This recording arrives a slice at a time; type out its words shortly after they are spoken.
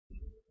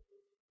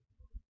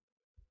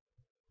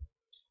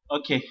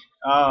Okay.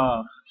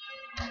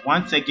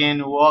 Once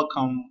again,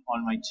 welcome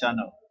on my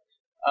channel.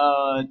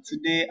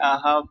 Today I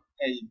have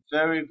a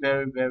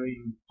very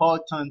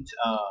important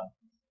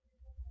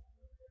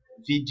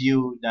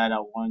video that I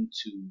want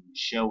to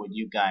share with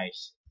you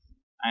guys.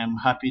 I am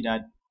happy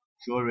that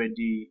you're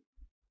already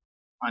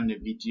on the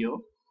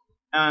video,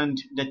 and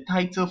the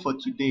title for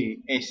today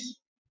is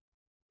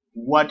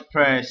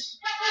WordPress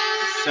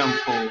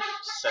Simple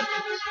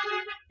Settings.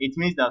 It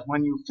means that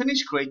when you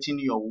finish creating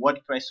your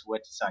WordPress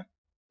website,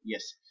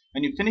 yes,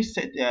 when you finish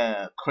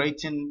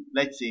creating,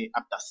 let's say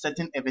after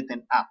setting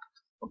everything up,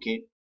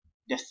 okay,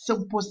 the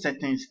simple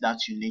settings that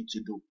you need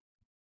to do,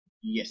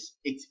 yes,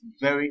 it's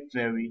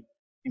very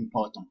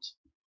important.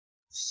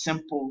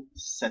 Simple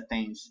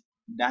settings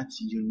that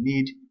you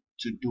need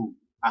to do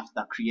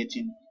after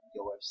creating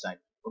your website,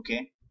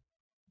 okay.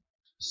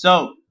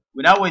 So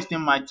without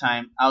wasting my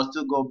time, I'll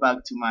still go back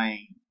to my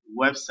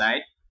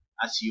website,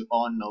 as you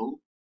all know,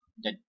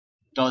 the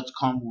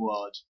 .com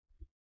world.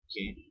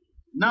 Okay.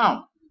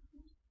 Now,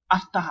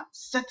 after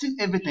setting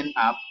everything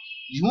up,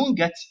 you won't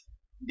get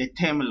the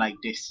term like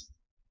this.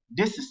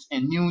 This is a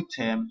new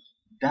term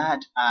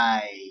that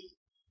I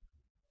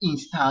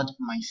installed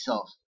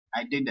myself.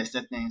 I did the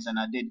settings and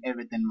I did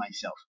everything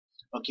myself.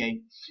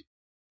 Okay.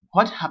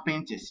 What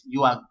happens is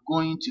you are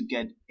going to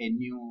get a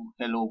new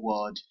hello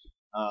world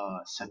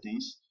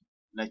settings.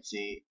 Let's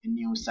say a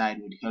new site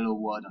with hello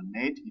world on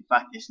it. In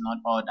fact, it's not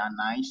all that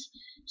nice,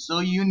 so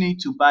you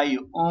need to buy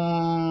your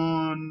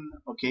own.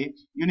 Okay,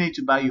 you need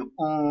to buy your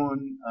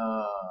own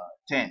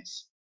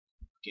terms.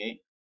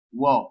 Okay,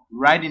 well,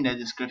 right in the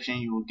description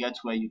you will get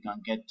where you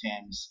can get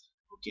terms.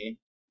 Okay,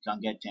 you can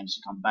get terms,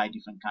 you can buy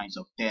different kinds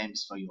of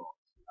terms for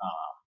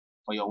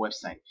your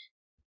website.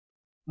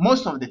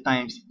 Most of the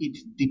times it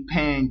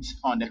depends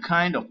on the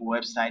kind of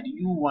website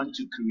you want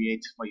to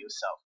create for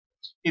yourself.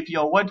 If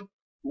your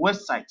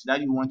website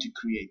that you want to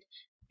create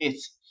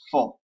is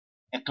for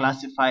a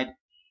classified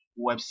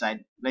website,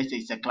 let's say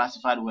it's a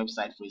classified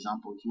website, for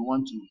example, if you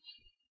want to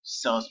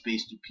sell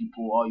space to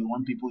people, or you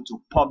want people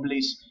to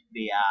publish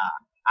their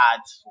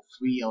ads for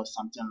free or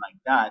something like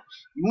that,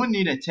 you won't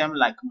need a term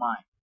like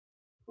mine.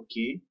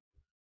 Okay,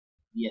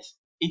 yes,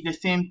 it's the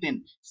same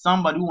thing.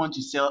 Somebody who wants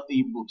to sell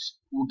ebooks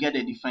will get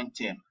a different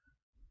term.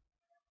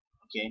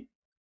 Okay,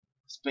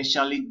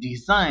 specially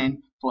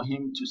designed for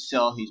him to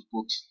sell his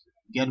books,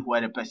 get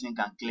where the person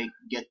can click,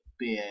 get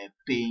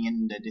paying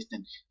in the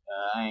distance,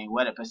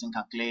 where the person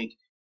can click,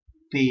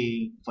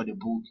 pay for the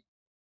book,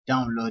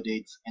 download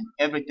it, and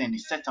everything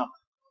is set up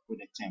with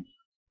a term.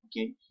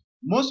 Okay,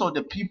 most of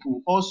the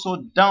people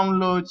also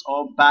download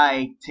or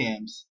buy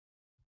terms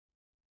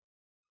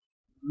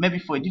maybe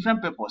for a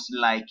different purpose,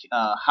 like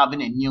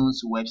having a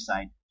news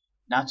website.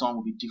 That one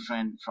will be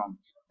different from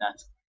that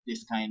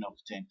this kind of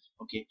term.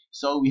 Okay,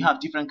 so we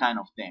have different kind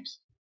of terms,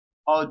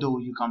 although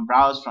you can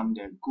browse from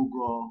the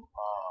Google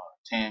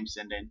terms,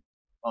 and then,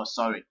 oh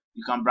sorry,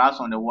 you can browse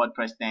from the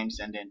WordPress terms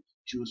and then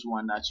choose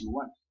one that you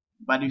want.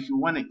 But if you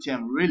want a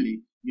term,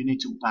 really you need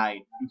to buy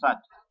it. In fact,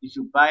 if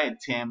you buy a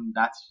term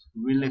that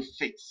really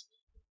fits,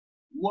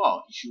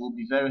 wow, you will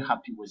be very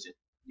happy with it.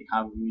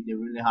 They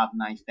really have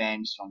nice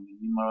terms from the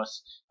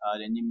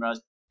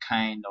numerous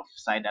kind of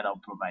site that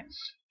I'll provide.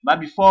 But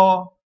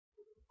before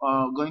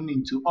going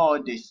into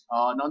all this,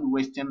 not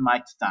wasting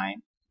much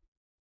time,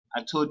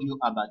 I told you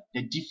about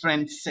the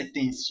different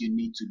settings you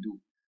need to do.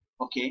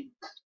 Okay,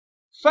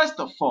 first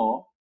of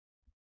all,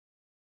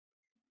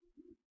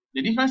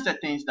 the different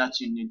settings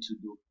that you need to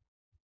do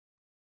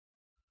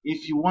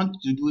if you want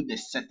to do the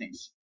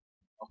settings.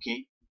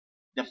 Okay,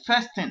 the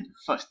first thing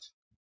first,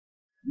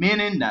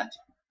 meaning that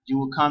you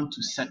will come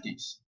to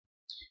settings.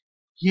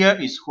 Here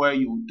is where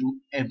you will do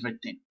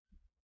everything.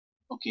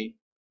 Okay,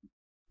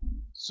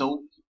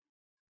 so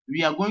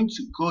we are going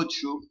to go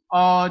through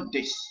all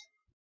this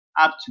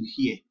up to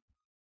here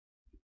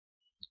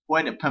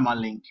where the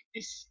permalinks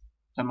is.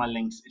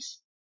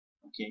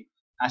 Okay,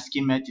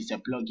 Askimet is a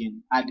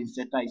plugin, Add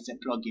Inserter is a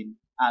plugin,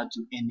 Add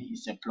to Any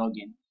is a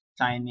plugin,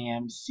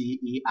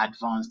 TinyMCE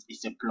Advanced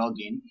is a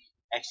plugin,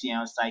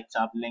 XCL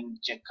Sitetap, Link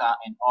Checker,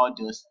 and all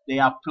those, they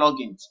are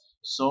plugins,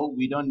 so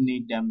we don't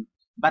need them.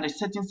 But the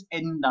settings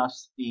end up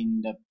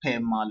in the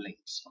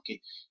permalinks.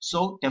 Okay,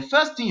 so the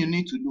first thing you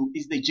need to do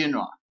is the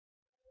general.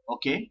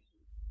 Okay,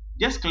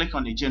 just click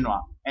on the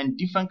general and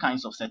different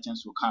kinds of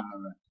settings will come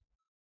around.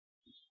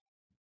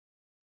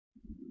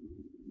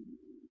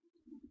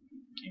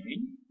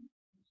 Okay,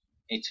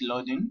 it's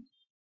loading.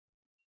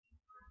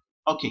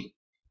 Okay,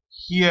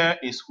 here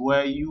is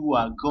where you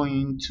are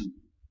going to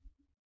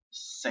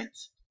set,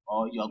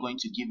 or you are going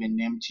to give a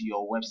name to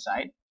your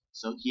website.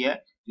 So here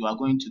you are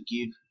going to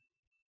give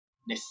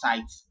the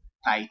site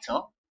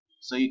title.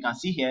 So you can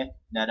see here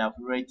that I've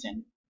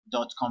written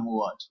 .com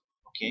world.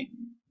 Okay,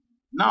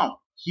 now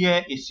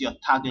here is your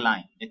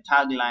tagline. The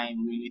tagline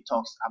really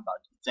talks about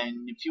it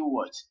in a few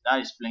words that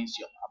explains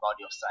about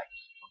your site.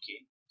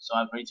 Okay, so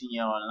I've written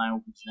here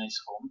online business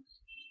home.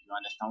 You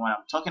understand what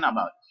I'm talking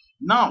about.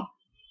 Now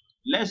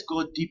let's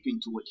go deep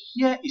into it.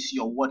 Here is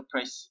your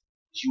WordPress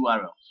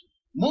URL.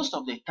 Most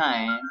of the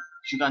time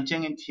you can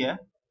change it here,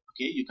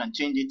 Okay, you can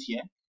change it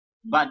here,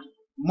 but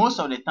most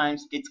of the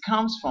times it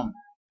comes from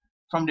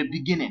the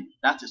beginning.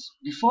 That is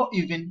before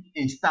even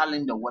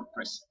installing the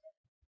WordPress.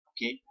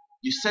 Okay,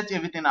 you set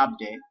everything up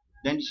there,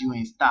 then you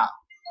install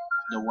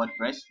the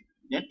WordPress,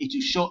 then it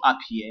will show up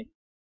here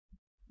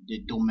the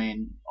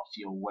domain of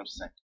your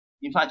website.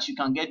 In fact, you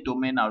can get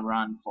domain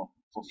around for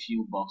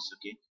few bucks.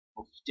 Okay,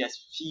 for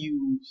just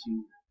few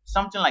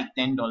something like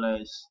 $10,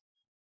 $8,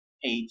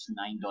 $9.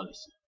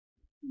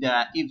 There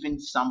are even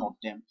some of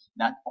them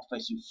that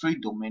offers you free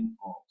domain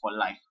for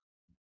life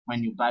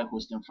when you buy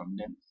hosting from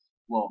them.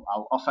 Well,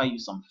 I'll offer you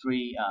some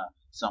free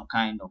some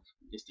kind of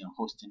this thing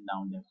hosting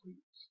down there for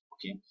you.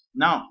 Okay,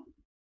 now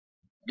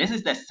this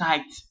is the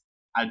site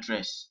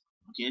address.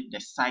 Okay, the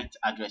site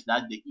address,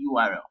 that's the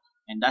URL,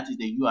 and that is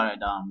the URL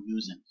that I'm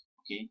using.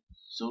 Okay,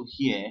 so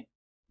here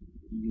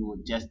you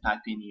will just type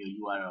in your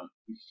URL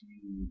if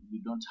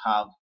you don't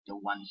have the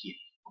one here.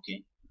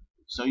 Okay,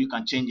 so you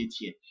can change it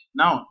here.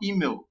 Now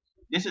email,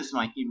 this is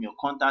my email,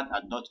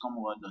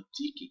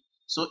 contact@dotcomworld.tk.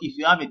 So if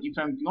you have a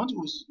different, if you want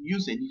to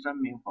use a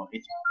different mail for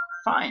it,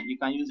 fine, you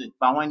can use it.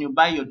 But when you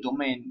buy your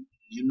domain,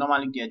 you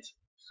normally get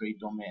free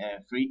domain,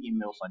 free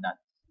email for that.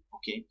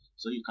 Okay,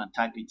 so you can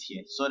type it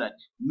here so that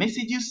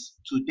messages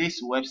to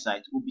this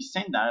website will be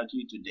sent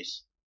directly to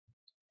this,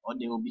 or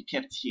they will be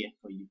kept here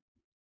for you.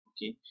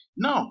 Okay,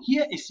 now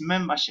here is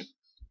membership.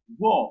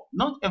 Whoa,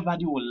 not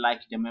everybody will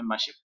like the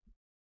membership.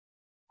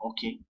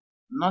 Okay,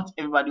 not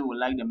everybody will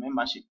like the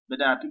membership, but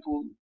there are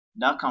people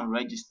that can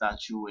register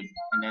through it,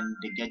 and then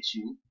they get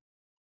you.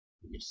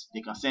 Yes,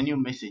 they can send you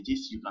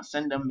messages, you can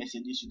send them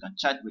messages, you can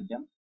chat with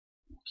them.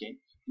 Okay,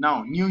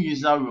 now new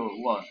user role.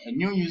 Well, a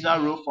new user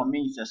role for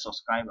me is a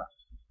subscriber,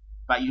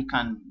 but you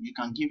can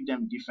give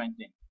them different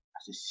things.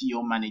 As a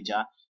CEO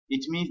manager,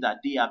 it means that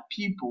they are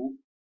people.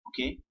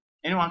 Okay,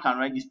 anyone can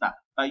register,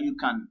 but you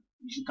can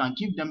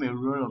give them a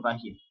role over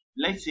here.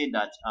 Let's say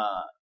that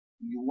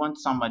you want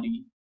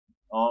somebody,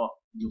 or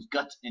you've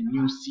got a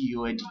new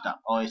CEO editor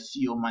or a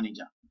CEO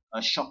manager,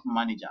 a shop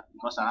manager,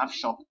 because I have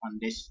shop on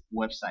this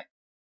website.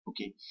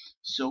 Okay,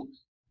 so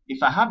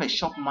if I have a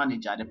shop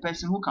manager, the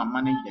person who can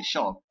manage the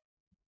shop,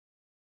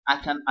 I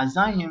can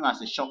assign him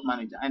as a shop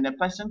manager, and the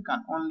person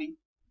can only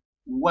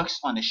works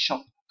on the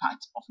shop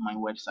part of my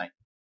website.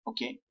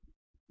 Okay,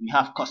 we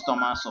have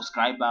customer,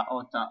 subscriber,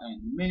 author,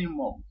 and many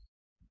more.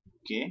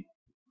 Okay,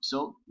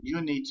 so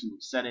you need to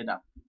set it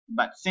up.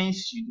 But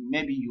since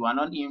maybe you are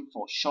not in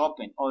for shop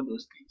and all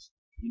those things,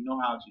 you know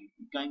how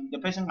to, the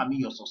person can be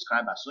your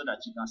subscriber so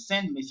that you can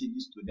send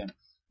messages to them.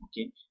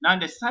 Okay, now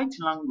the site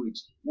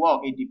language,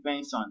 well, it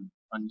depends on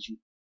you.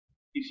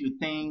 If you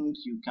think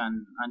you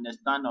can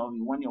understand, or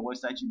you want your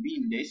website to be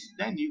in this,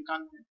 then you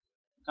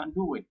can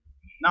do it.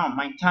 Now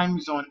my time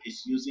zone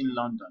is using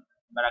London,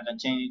 but I can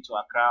change it to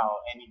Accra or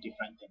any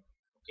different thing.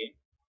 Okay,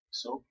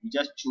 so you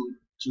just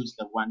choose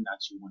the one that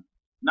you want.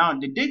 Now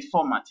the date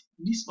format,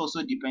 this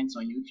also depends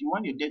on you. If you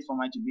want your date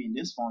format to be in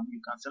this form,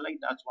 you can select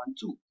that one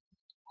too.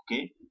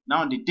 Okay,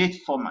 now the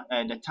date format,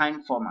 the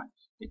time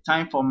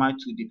format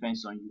too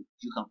depends on you.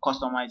 You can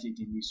customize it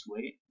in this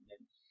way.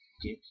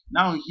 Okay,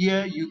 now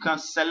here you can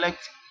select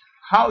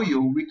how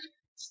your week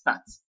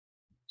starts.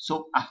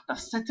 So after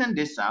setting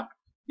this up,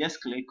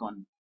 just click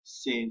on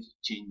save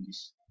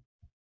changes.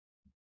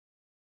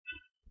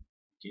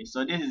 Okay,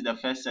 so this is the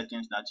first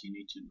settings that you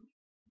need to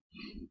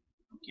do.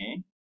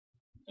 Okay,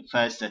 the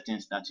first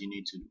settings that you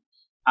need to do.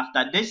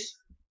 After this,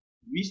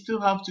 we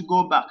still have to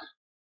go back.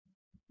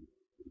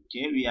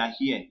 Okay, we are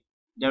here.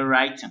 The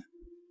writing.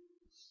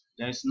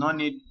 There is no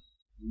need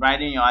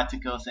writing your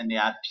articles and they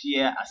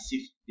appear as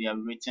if they are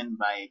written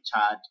by a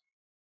child.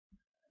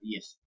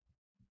 Yes.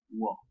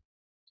 Wow.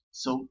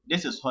 So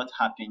this is what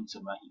happens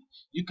over here.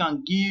 You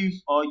can give,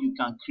 or you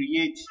can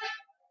create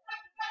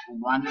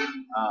one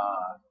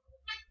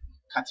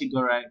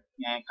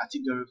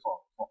category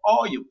for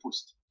all your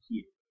posts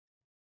here.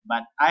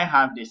 But I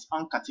have this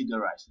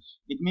uncategorized.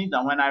 It means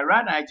that when I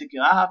write an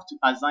article, I have to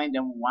assign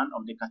them one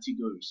of the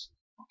categories.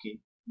 Okay.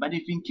 But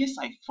if in case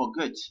I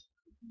forget,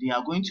 they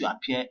are going to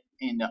appear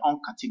in the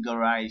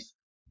uncategorized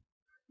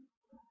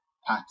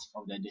part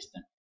of the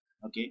distance.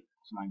 Okay.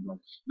 Oh my God.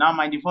 Now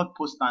my default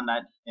post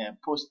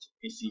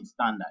is in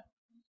standard.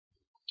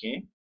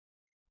 Okay.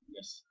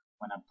 Yes.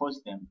 When I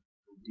post them,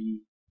 it will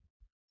be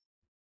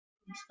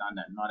in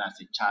standard, not as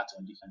a chart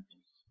or different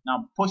thing.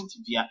 Now post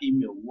via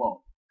email.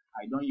 Well,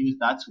 I don't use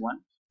that one,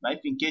 but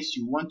if in case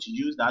you want to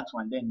use that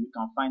one, then you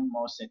can find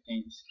more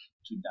settings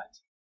to that.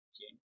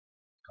 Okay,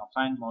 you can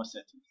find more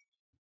settings.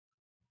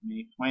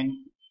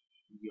 When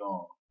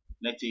your,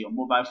 let's say, your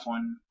mobile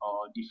phone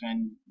or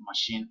different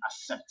machine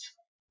accept,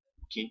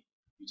 okay,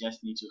 you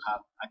just need to have,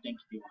 I think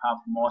they will have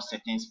more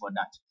settings for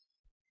that.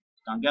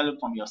 You can get it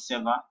from your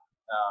server,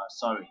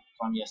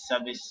 from your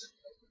service,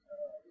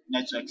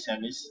 network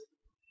service.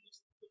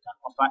 They can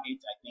offer it.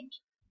 I think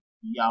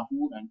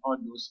Yahoo and all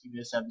those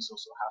email services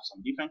also have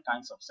some different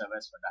kinds of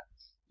servers for that.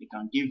 They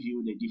can give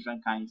you the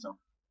different kinds of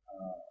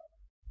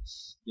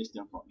this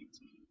thing for it.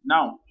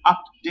 Now,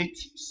 update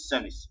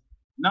service.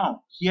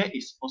 Now, here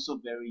is also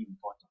very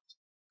important.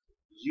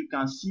 you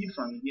can see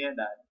from here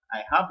that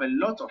I have a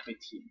lot of it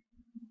here.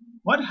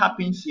 What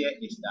happens here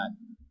is that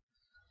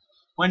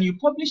when you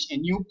publish a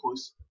new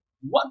post,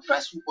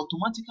 WordPress will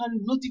automatically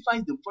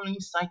notify the following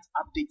site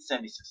update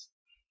services.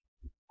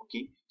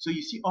 Okay, so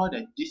you see all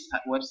this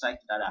website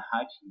that I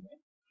have here,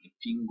 the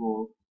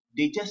Pingo,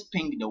 they just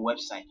ping the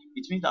website.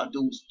 It means that they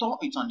will store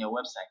it on their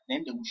website,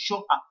 then they will show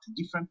up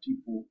to different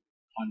people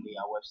on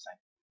their website.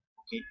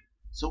 Okay,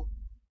 so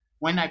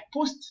when I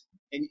post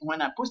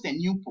a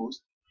new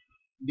post,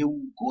 they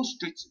will go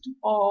straight to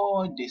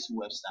all this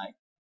website,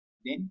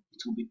 then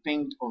it will be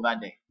pinged over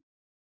there.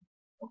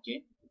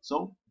 Okay,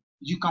 so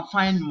you can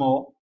find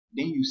more,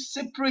 then you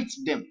separate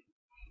them.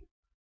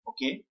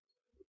 Okay,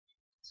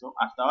 so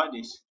after all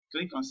this,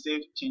 click on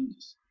save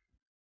changes.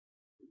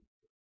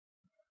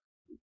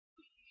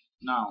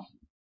 Now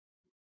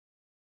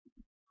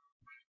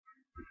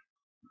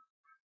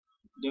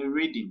the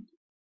reading,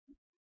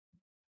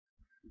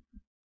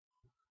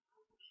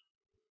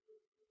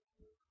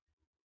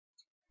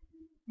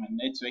 my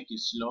network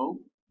is slow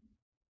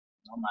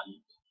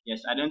normally.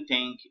 Yes, I don't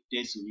think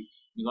this will,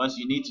 because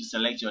you need to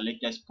select your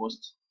latest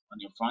post on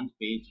your front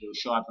page. It will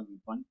show up on your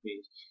front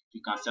page.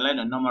 You can select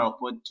the number of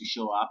posts to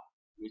show up,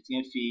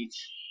 within feed,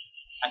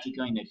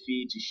 article in the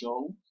feed to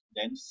show,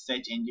 then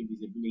search engine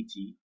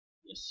visibility.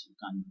 Yes, you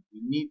can.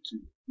 You need to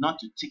not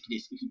to tick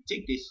this. If you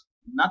take this,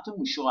 nothing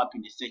will show up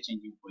in the search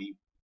engine for you.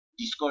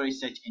 Discourage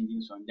search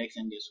engines from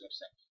indexing this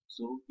website.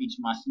 So it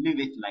must leave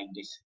it like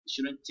this. You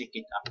shouldn't take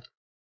it up.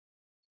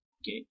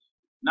 Okay.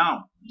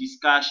 Now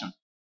discussion.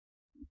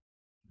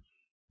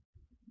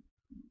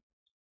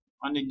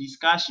 On the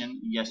discussion,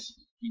 yes,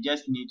 you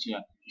just need to,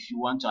 if you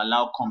want to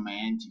allow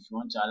comment, if you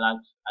want to allow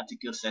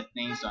article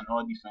settings on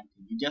all different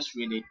things, you just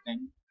read it,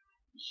 then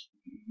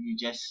you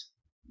just,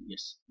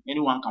 yes,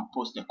 anyone can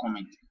post a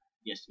comment.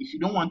 Yes, if you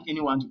don't want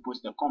anyone to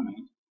post a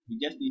comment, you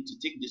just need to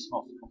take this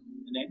off,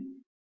 and then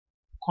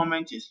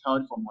comment is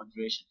held for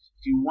moderation.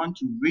 If you want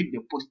to read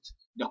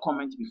the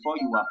comment before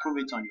you approve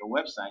it on your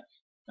website,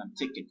 you can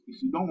take it.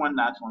 If you don't want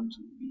that one to,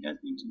 you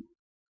just need to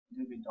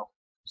leave it off.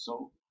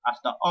 So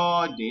after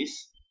all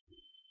this,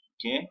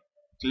 okay,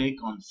 click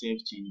on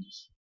save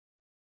changes.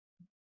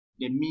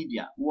 The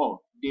media,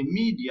 well, the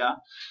media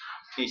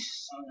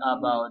is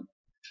about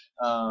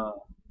uh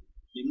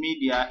the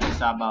media is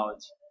about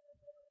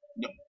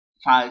the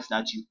files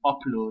that you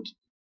upload,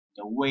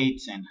 the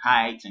weights and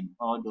heights and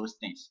all those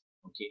things.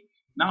 Okay,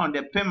 now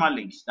the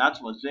permalinks, that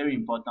was very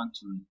important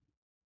to me.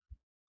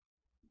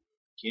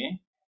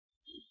 Okay,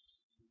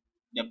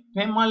 the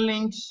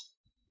permalinks,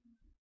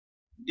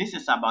 this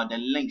is about the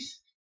links.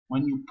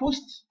 When you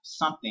post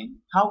something,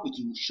 how it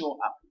will show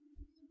up.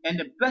 And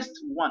the best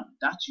one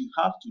that you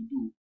have to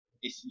do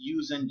is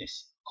using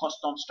this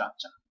custom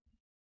structure.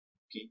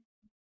 Okay,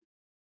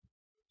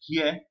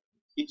 here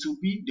it will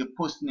be the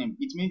post name.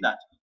 It means that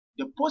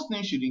the post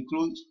name should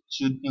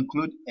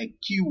include a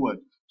keyword.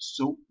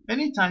 So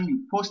anytime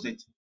you post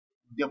it,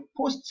 the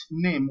post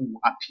name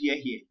will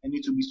appear here, and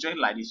it will be straight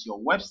like this: your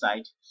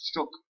website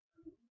stroke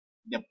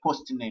the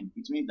post name.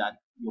 It means that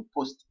your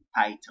post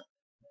title,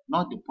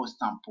 not the post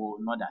sample,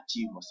 not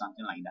achieve or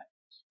something like that,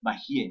 but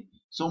here.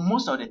 So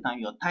most of the time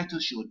your title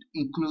should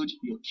include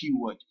your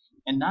keyword,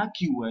 and that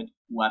keyword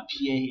will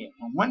appear here,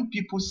 and when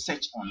people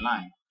search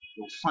online,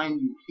 they'll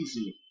find you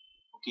easily.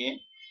 Okay,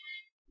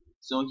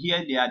 so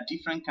here there are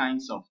different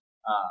kinds of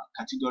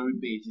category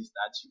bases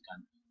that you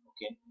can.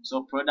 Okay,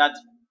 so product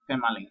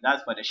permalink,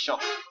 that's for the shop.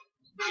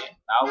 Okay,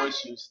 I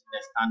always use the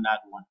standard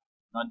one,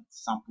 not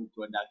sample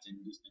product and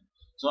this thing.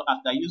 So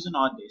after using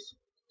all this,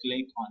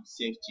 click on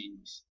save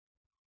changes.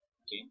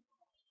 Okay,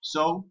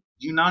 so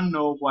you now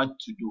know what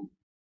to do.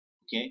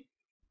 Okay,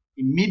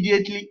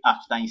 immediately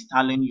after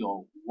installing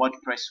your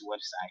WordPress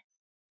website,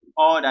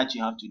 all that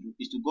you have to do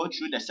is to go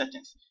through the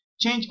settings,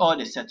 change all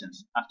the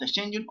settings. After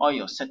changing all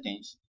your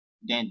settings,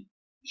 then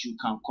you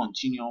can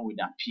continue with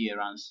the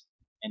appearance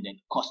and then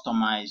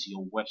customize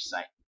your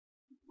website.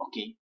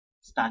 Okay,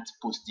 start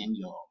posting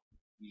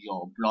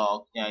your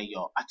blog,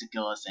 your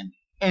articles and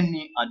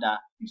any other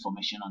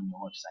information on your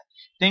website.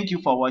 Thank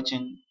you for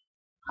watching.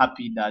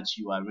 Happy that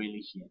you are really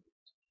here.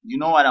 You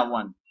know what I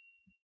want?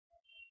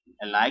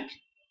 A like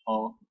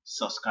or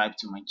subscribe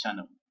to my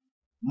channel.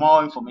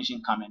 More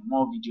information coming,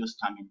 more videos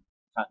coming.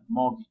 In fact,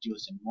 more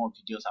videos and more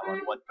videos about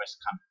WordPress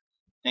coming.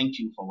 Thank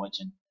you for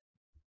watching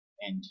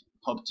and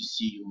hope to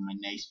see you in my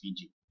next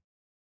video.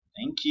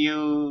 Thank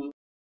you.